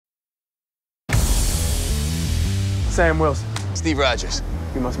Sam Wilson. Steve Rogers.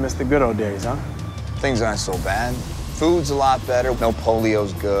 You must miss the good old days, huh? Things aren't so bad. Food's a lot better. No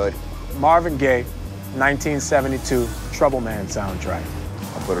polio's good. Marvin Gaye, 1972 Trouble Man soundtrack.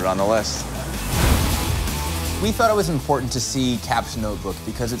 I'll put it on the list. We thought it was important to see Cap's notebook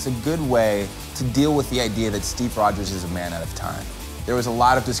because it's a good way to deal with the idea that Steve Rogers is a man out of time. There was a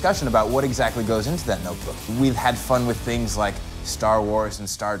lot of discussion about what exactly goes into that notebook. We've had fun with things like Star Wars and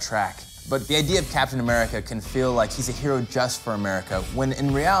Star Trek, but the idea of Captain America can feel like he's a hero just for America, when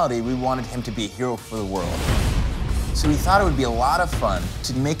in reality, we wanted him to be a hero for the world. So we thought it would be a lot of fun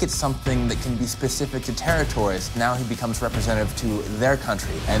to make it something that can be specific to territories. Now he becomes representative to their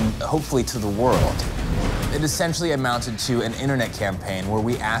country and hopefully to the world. It essentially amounted to an internet campaign where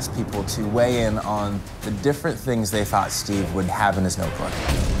we asked people to weigh in on the different things they thought Steve would have in his notebook.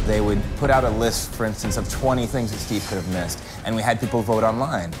 They would put out a list, for instance, of 20 things that Steve could have missed, and we had people vote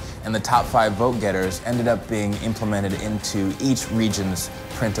online. And the top 5 vote getters ended up being implemented into each region's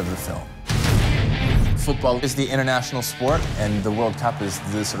print of the film. Football is the international sport, and the World Cup is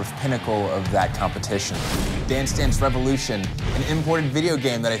the sort of pinnacle of that competition. Dance Dance Revolution, an imported video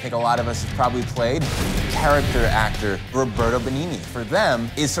game that I think a lot of us have probably played. Character actor Roberto Benigni, for them,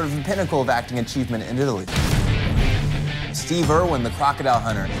 is sort of the pinnacle of acting achievement in Italy. Steve Irwin, the crocodile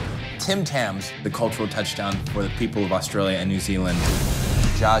hunter. Tim Tams, the cultural touchdown for the people of Australia and New Zealand.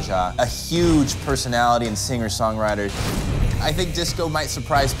 Jaja, a huge personality and singer-songwriter. I think disco might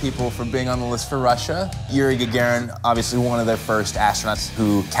surprise people for being on the list for Russia. Yuri Gagarin, obviously one of their first astronauts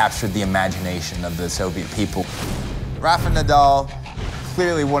who captured the imagination of the Soviet people. Rafa Nadal,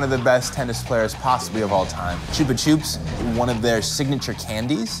 clearly one of the best tennis players possibly of all time. Chupa Chups, one of their signature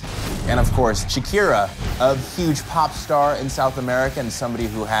candies. And of course, Shakira, a huge pop star in South America and somebody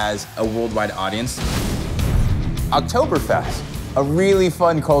who has a worldwide audience. Oktoberfest, a really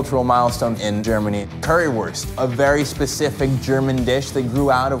fun cultural milestone in Germany. Currywurst, a very specific German dish that grew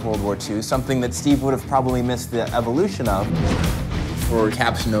out of World War II, something that Steve would have probably missed the evolution of. For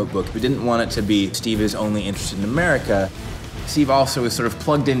Cap's notebook, we didn't want it to be Steve is only interested in America. Steve also is sort of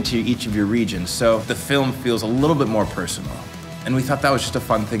plugged into each of your regions, so the film feels a little bit more personal. And we thought that was just a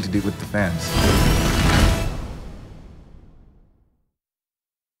fun thing to do with the fans.